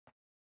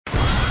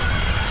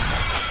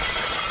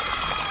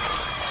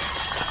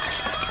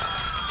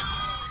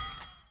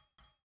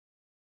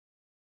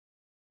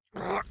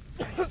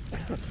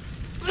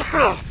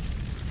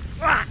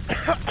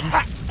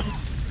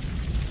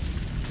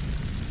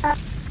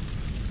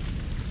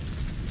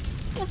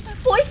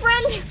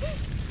Boyfriend?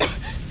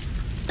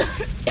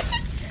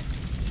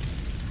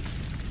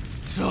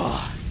 So,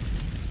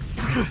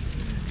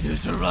 you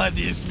survived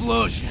the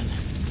explosion.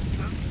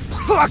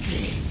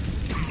 Lucky!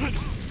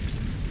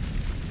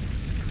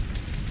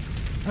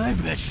 I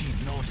bet she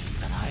noticed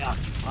that I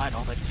occupied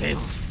all the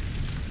tables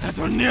that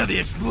were near the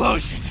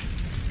explosion.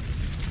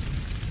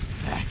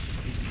 That is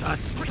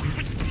because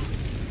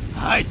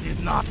I did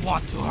not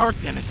want to hurt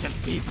innocent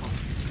people.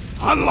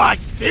 Unlike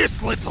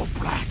this little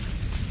brat.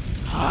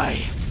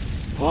 I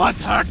want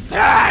her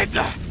dead!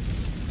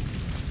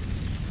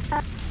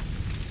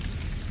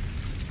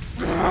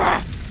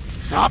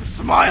 Stop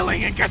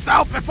smiling and get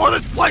out before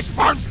this place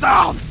burns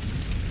down!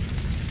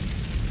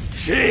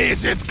 She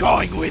isn't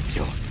going with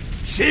you.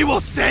 She will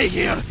stay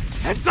here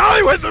and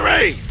die with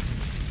me!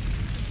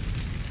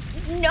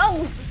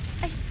 No!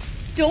 I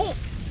don't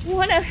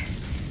wanna...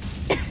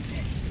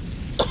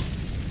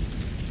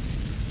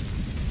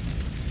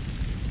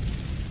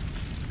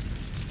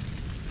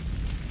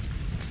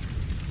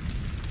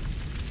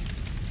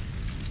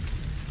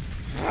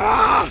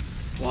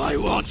 Why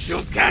won't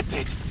you get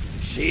it?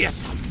 She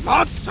is a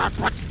monster,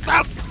 but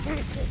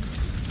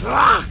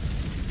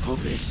to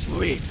be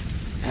sweet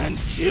and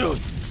cute,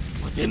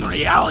 but in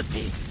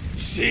reality,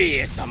 she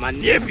is a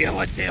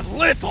manipulative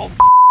little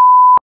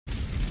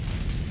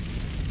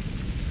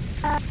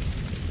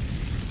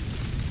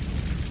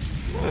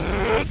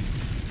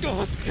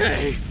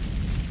Okay,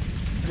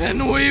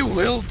 then we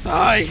will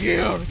die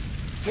here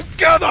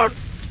together.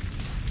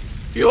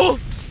 You,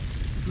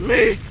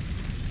 me,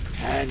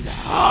 and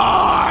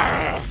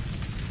her.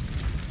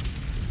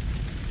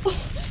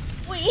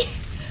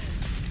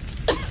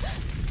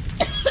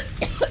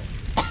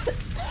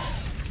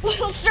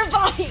 We'll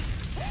survive!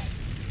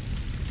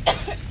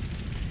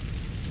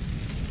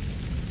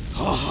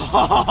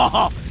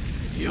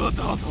 You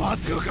don't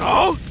want to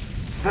go?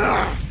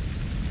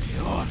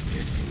 You're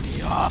pissing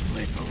me off,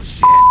 little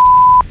shit.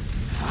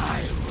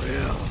 I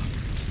will.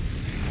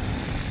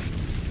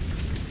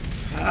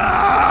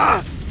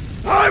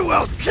 I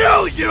will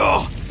kill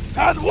you!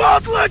 And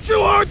won't let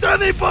you hurt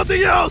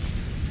anybody else!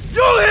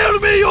 You hear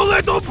me, you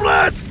little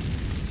brat?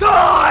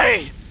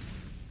 Die!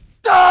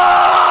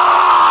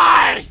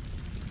 Die!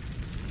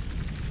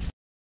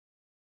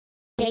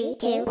 3,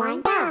 2,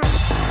 1,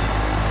 go!